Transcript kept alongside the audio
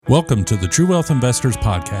Welcome to the True Wealth Investors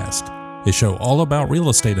Podcast, a show all about real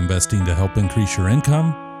estate investing to help increase your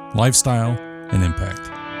income, lifestyle, and impact.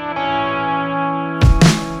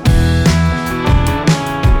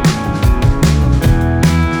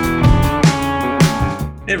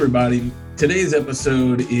 Hey everybody, today's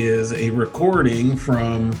episode is a recording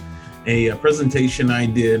from a presentation I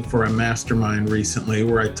did for a mastermind recently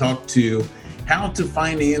where I talked to how to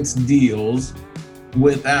finance deals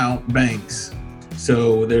without banks.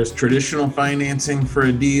 So there's traditional financing for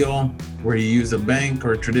a deal where you use a bank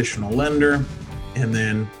or a traditional lender, and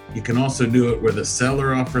then you can also do it where the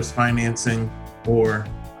seller offers financing or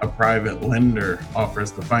a private lender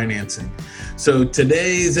offers the financing. So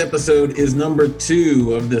today's episode is number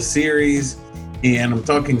 2 of the series, and I'm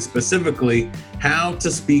talking specifically how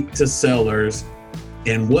to speak to sellers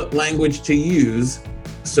and what language to use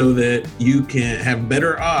so that you can have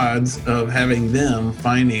better odds of having them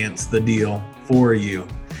finance the deal for you.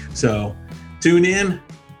 So tune in.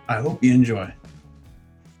 I hope you enjoy.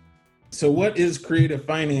 So what is creative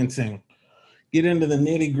financing? Get into the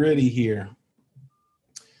nitty-gritty here.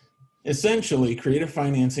 Essentially, creative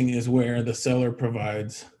financing is where the seller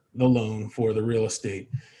provides the loan for the real estate.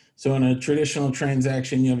 So in a traditional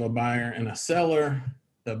transaction, you have a buyer and a seller.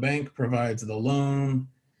 The bank provides the loan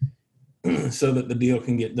so that the deal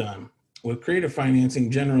can get done. With creative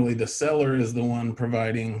financing, generally the seller is the one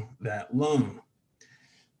providing that loan.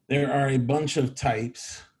 There are a bunch of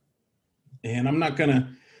types, and I'm not going to,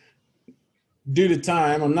 due to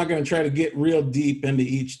time, I'm not going to try to get real deep into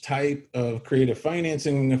each type of creative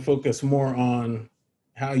financing. I'm going to focus more on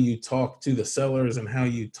how you talk to the sellers and how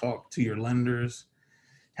you talk to your lenders,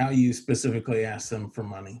 how you specifically ask them for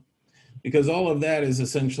money, because all of that is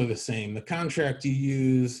essentially the same. The contract you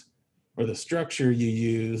use or the structure you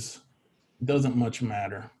use doesn't much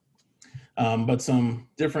matter. But some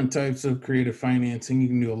different types of creative financing, you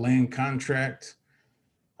can do a land contract,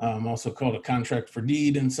 also called a contract for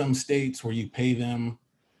deed in some states, where you pay them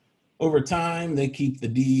over time. They keep the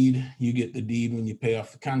deed. You get the deed when you pay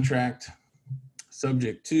off the contract.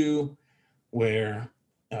 Subject to, where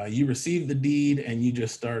you receive the deed and you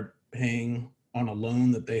just start paying on a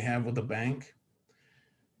loan that they have with a bank.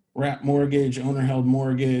 Wrap mortgage, owner-held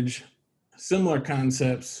mortgage, similar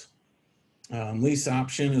concepts. Lease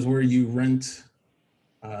option is where you rent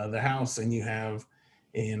the house and you have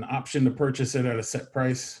an option to purchase it at a set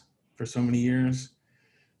price for so many years.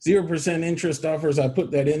 0% interest offers, I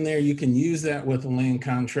put that in there. You can use that with a land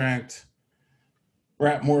contract.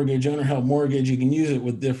 Wrap mortgage, owner-held mortgage, you can use it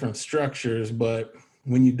with different structures, but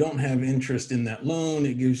when you don't have interest in that loan,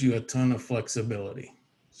 it gives you a ton of flexibility.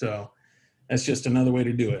 So that's just another way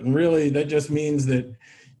to do it. And really, that just means that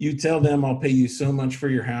you tell them, I'll pay you so much for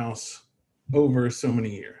your house over so many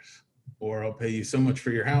years, or I'll pay you so much for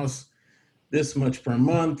your house, this much per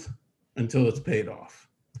month until it's paid off.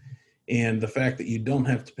 And the fact that you don't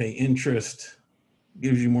have to pay interest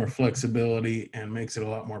gives you more flexibility and makes it a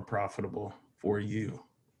lot more profitable for you.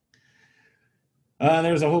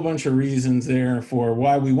 There's a whole bunch of reasons there for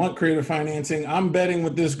why we want creative financing. I'm betting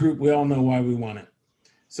with this group, we all know why we want it.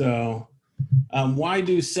 So why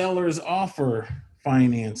do sellers offer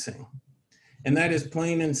financing? And that is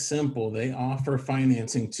plain and simple. They offer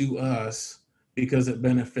financing to us because it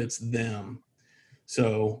benefits them.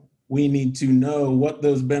 So we need to know what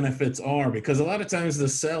those benefits are, because a lot of times the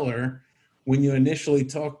seller, when you initially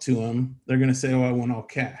talk to them, they're going to say, oh, I want all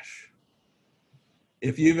cash.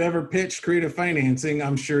 If you've ever pitched creative financing,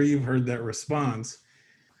 I'm sure you've heard that response.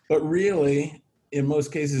 But really, in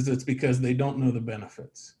most cases, it's because they don't know the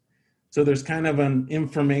benefits. So there's kind of an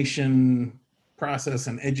information process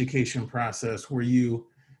and education process where you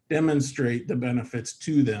demonstrate the benefits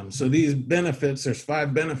to them. So these benefits, there's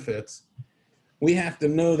 5 benefits. We have to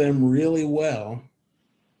know them really well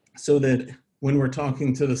so that when we're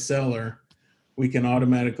talking to the seller, we can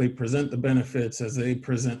automatically present the benefits as they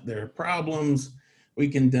present their problems. We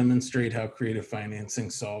can demonstrate how creative financing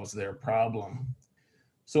solves their problem.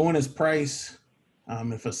 So one is price.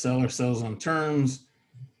 If a seller sells on terms,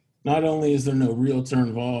 not only is there no realtor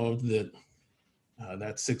involved, that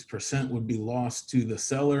 6% would be lost to the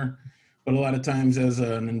seller, but a lot of times as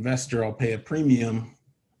an investor, I'll pay a premium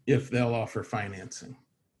if they'll offer financing.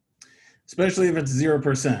 Especially if it's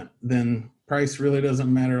 0%, then price really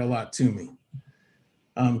doesn't matter a lot to me.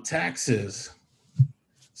 Taxes.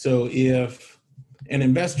 So if an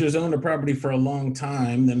investor's owned a property for a long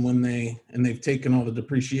time, then they've taken all the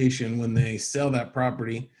depreciation, when they sell that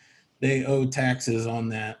property, they owe taxes on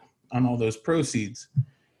that, on all those proceeds.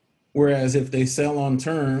 Whereas if they sell on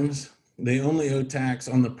terms, they only owe tax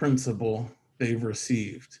on the principal they've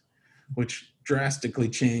received, which drastically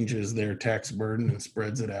changes their tax burden and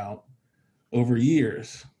spreads it out over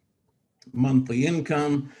years. Monthly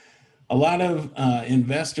income. A lot of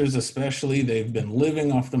investors, especially, they've been living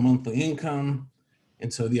off the monthly income.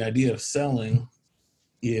 And so the idea of selling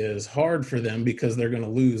is hard for them because they're going to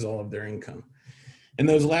lose all of their income. And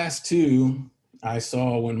those last two I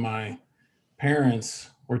saw when my parents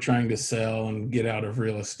were trying to sell and get out of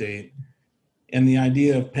real estate. And the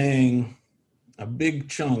idea of paying a big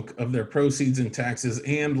chunk of their proceeds in taxes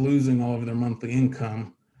and losing all of their monthly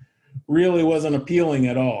income really wasn't appealing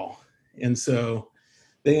at all. And so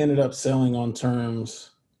they ended up selling on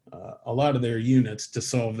terms a lot of their units to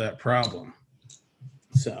solve that problem.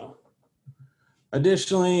 So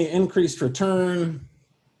additionally, increased return.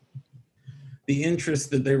 The interest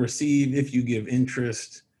that they receive, if you give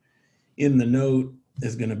interest in the note,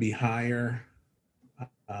 is going to be higher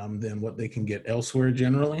than what they can get elsewhere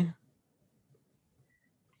generally.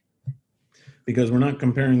 Because we're not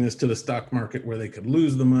comparing this to the stock market where they could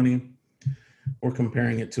lose the money. We're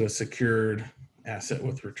comparing it to a secured asset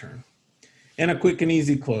with return. And a quick and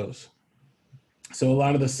easy close. So a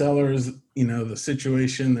lot of the sellers, the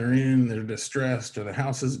situation they're in, they're distressed, or the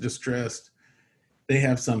house is distressed. They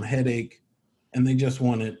have some headache and they just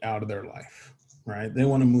want it out of their life, right? They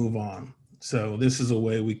want to move on. So this is a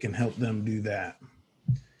way we can help them do that.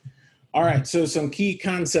 All right, so some key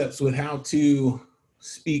concepts with how to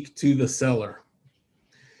speak to the seller.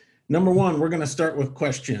 Number one, we're going to start with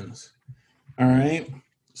questions. All right,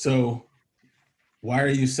 so why are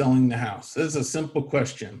you selling the house? This is a simple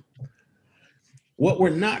question. What we're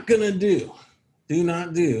not going to do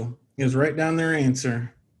not do, is write down their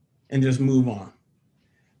answer and just move on.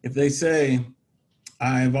 If they say,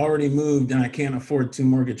 I've already moved and I can't afford 2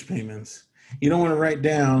 mortgage payments, you don't want to write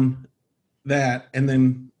down that and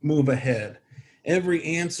then move ahead. Every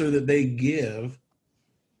answer that they give,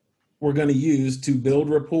 we're going to use to build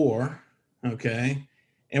rapport, okay?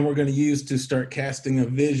 And we're going to use to start casting a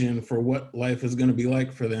vision for what life is going to be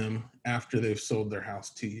like for them after they've sold their house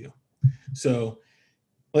to you. So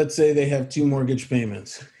let's say they have 2 mortgage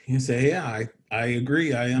payments. You say, yeah, I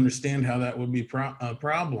agree. I understand how that would be a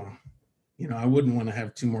problem. I wouldn't want to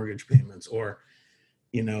have 2 mortgage payments. Or,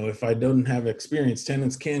 if I don't have experience,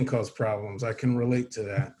 tenants can cause problems. I can relate to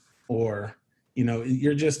that. Or,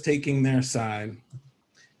 you're just taking their side.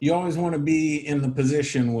 You always want to be in the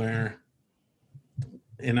position where,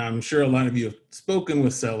 and I'm sure a lot of you have spoken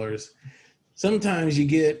with sellers, sometimes you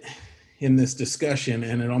get in this discussion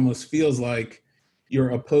and it almost feels like you're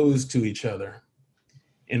opposed to each other.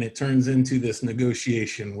 And it turns into this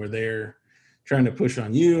negotiation where they're trying to push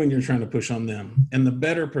on you and you're trying to push on them. And the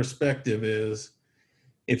better perspective is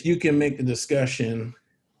if you can make the discussion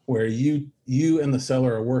where you and the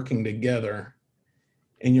seller are working together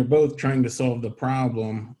and you're both trying to solve the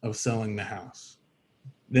problem of selling the house,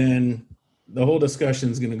 then the whole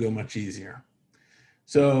discussion is going to go much easier.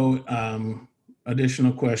 So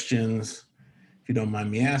additional questions, if you don't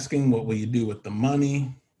mind me asking, what will you do with the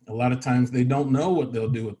money? A lot of times they don't know what they'll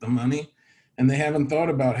do with the money, and they haven't thought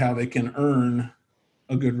about how they can earn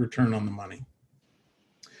a good return on the money.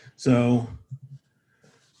 So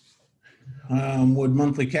would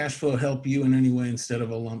monthly cash flow help you in any way instead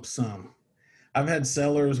of a lump sum? I've had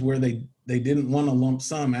sellers where they didn't want a lump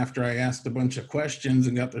sum after I asked a bunch of questions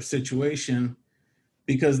and got their situation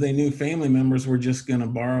because they knew family members were just going to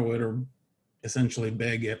borrow it or essentially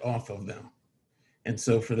beg it off of them. And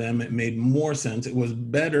so for them, it made more sense. It was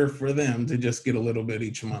better for them to just get a little bit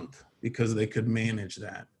each month because they could manage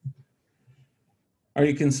that. Are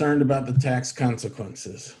you concerned about the tax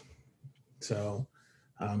consequences? So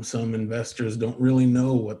some investors don't really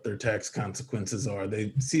know what their tax consequences are.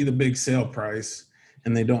 They see the big sale price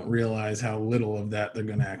and they don't realize how little of that they're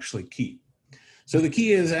going to actually keep. So the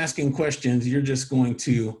key is asking questions. You're just going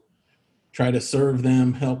to try to serve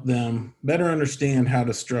them, help them better understand how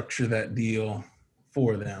to structure that deal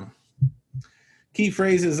for them. Key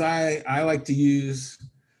phrases I like to use: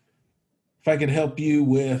 if I could help you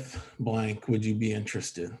with blank, would you be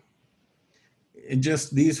interested?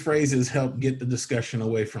 These phrases help get the discussion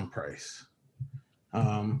away from price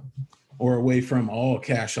or away from all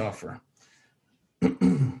cash offer.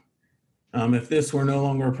 If this were no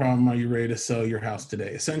longer a problem, are you ready to sell your house today?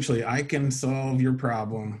 Essentially, I can solve your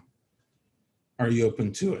problem. Are you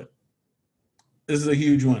open to it? This is a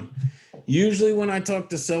huge one. Usually when I talk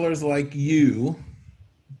to sellers like you,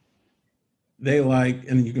 they like,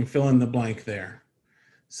 and you can fill in the blank there.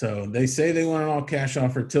 So they say they want an all cash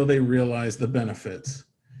offer till they realize the benefits.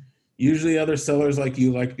 Usually other sellers like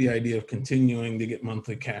you like the idea of continuing to get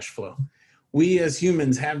monthly cash flow. We as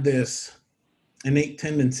humans have this innate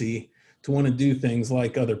tendency to want to do things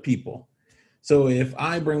like other people. So if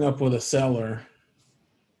I bring up with a seller,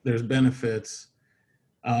 there's benefits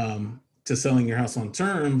to selling your house on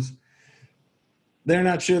terms. They're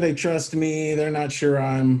not sure they trust me. They're not sure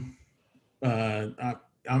I'm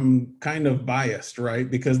kind of biased, right?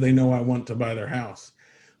 Because they know I want to buy their house.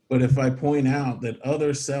 But if I point out that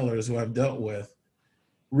other sellers who I've dealt with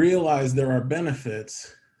realize there are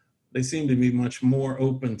benefits, they seem to be much more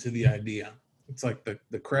open to the idea. It's like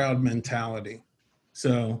the crowd mentality.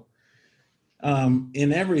 So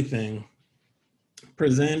in everything,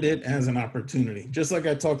 present it as an opportunity. Just like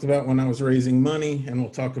I talked about when I was raising money, and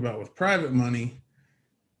we'll talk about with private money,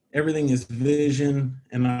 everything is vision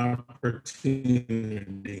and opportunity.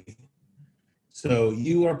 So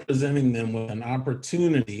you are presenting them with an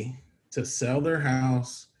opportunity to sell their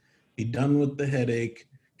house, be done with the headache,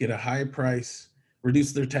 get a high price,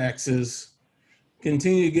 reduce their taxes,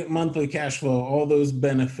 continue to get monthly cash flow, all those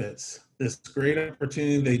benefits, this great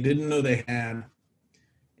opportunity they didn't know they had,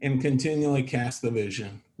 and continually cast the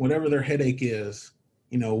vision. Whatever their headache is,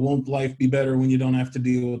 won't life be better when you don't have to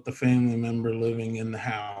deal with the family member living in the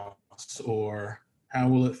house? Or how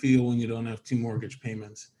will it feel when you don't have 2 mortgage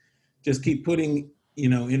payments? Just keep putting,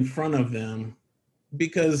 in front of them,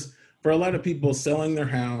 because for a lot of people, selling their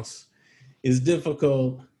house is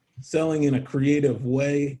difficult. Selling in a creative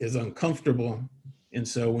way is uncomfortable. And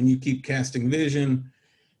so when you keep casting vision,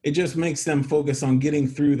 it just makes them focus on getting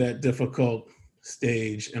through that difficult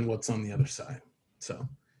stage and what's on the other side. So,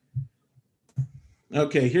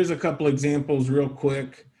 okay, here's a couple examples real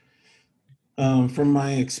quick from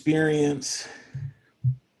my experience.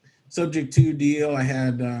 Subject to deal, I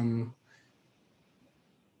had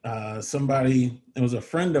somebody, it was a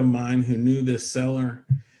friend of mine who knew this seller.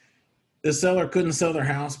 This seller couldn't sell their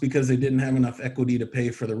house because they didn't have enough equity to pay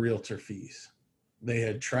for the realtor fees. They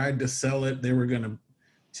had tried to sell it. They were going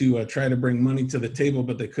to try to bring money to the table,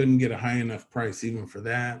 but they couldn't get a high enough price even for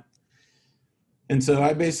that. And so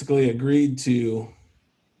I basically agreed to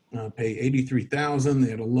pay $83,000.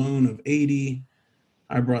 They had a loan of $80,000.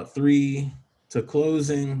 I brought 3 to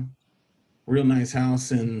closing. Real nice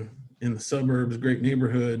house in the suburbs, great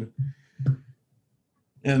neighborhood.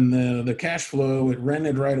 And the cash flow, it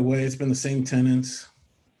rented right away. It's been the same tenants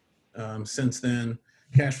since then.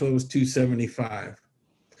 Cash flow was $275,000.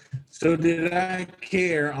 So did I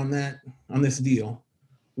care on this deal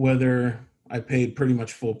whether I paid pretty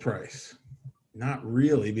much full price? Not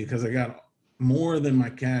really, because I got more than my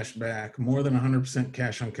cash back, more than 100%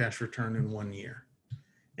 cash on cash return in 1 year.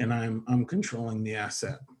 And I'm controlling the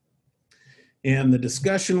asset. And the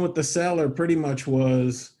discussion with the seller pretty much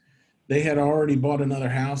was they had already bought another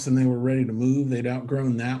house and they were ready to move. They'd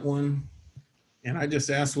outgrown that one. And I just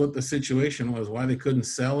asked what the situation was, why they couldn't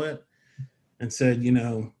sell it, and said,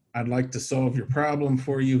 I'd like to solve your problem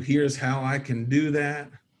for you. Here's how I can do that.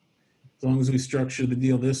 As long as we structure the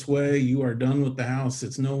deal this way, you are done with the house.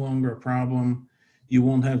 It's no longer a problem. You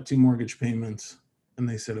won't have 2 mortgage payments. And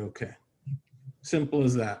they said, okay. Simple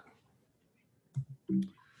as that.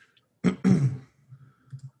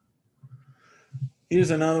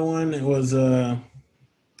 Here's another one. It was an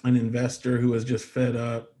investor who was just fed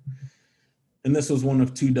up. And this was one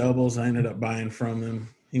of 2 doubles I ended up buying from him.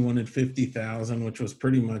 He wanted $50,000, which was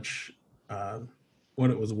pretty much what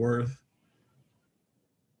it was worth.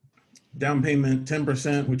 Down payment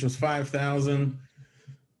 10%, which was $5,000.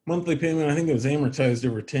 Monthly payment, I think it was amortized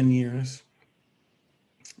over 10 years.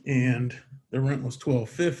 And the rent was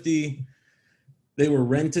 $1,250. They were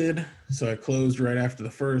rented, so I closed right after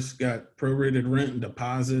the first, got prorated rent and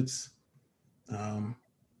deposits.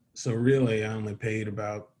 So really, I only paid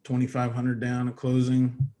about $2,500 down at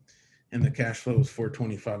closing, and the cash flow was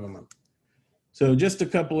 $425 a month. So just a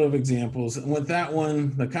couple of examples. And with that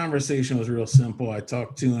one, the conversation was real simple. I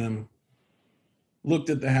talked to him, looked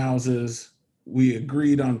at the houses, we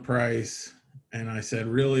agreed on price, and I said,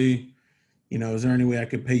 really, is there any way I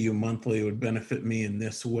could pay you monthly? It would benefit me in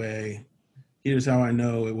this way. Here's how I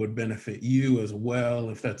know it would benefit you as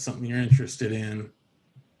well, if that's something you're interested in.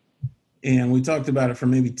 And we talked about it for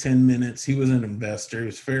maybe 10 minutes. He was an investor. He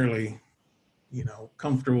was fairly,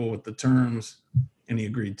 comfortable with the terms, and he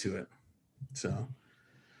agreed to it. So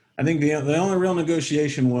I think the only real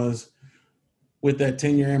negotiation was with that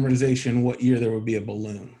 10-year amortization, what year there would be a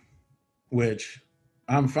balloon, which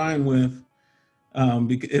I'm fine with.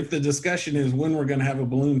 Because if the discussion is when we're going to have a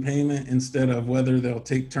balloon payment instead of whether they'll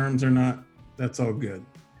take terms or not, that's all good.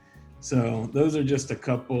 So those are just a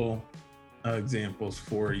couple examples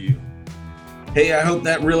for you. Hey, I hope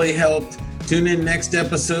that really helped. Tune in next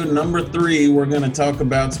episode, number 3. We're going to talk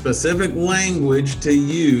about specific language to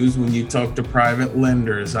use when you talk to private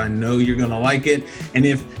lenders. I know you're going to like it. And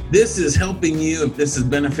if this is helping you, if this is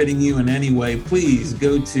benefiting you in any way, please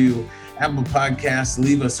go to Apple Podcasts,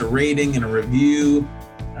 leave us a rating and a review,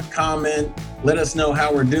 a comment. Let us know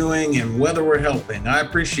how we're doing and whether we're helping. I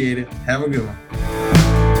appreciate it. Have a good one.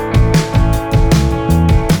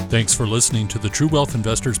 Thanks for listening to the True Wealth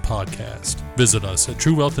Investors Podcast. Visit us at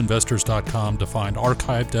truewealthinvestors.com to find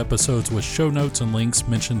archived episodes with show notes and links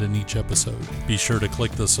mentioned in each episode. Be sure to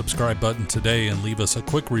click the subscribe button today and leave us a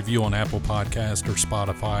quick review on Apple Podcast or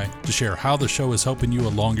Spotify to share how the show is helping you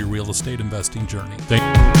along your real estate investing journey. Thank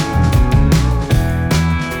you.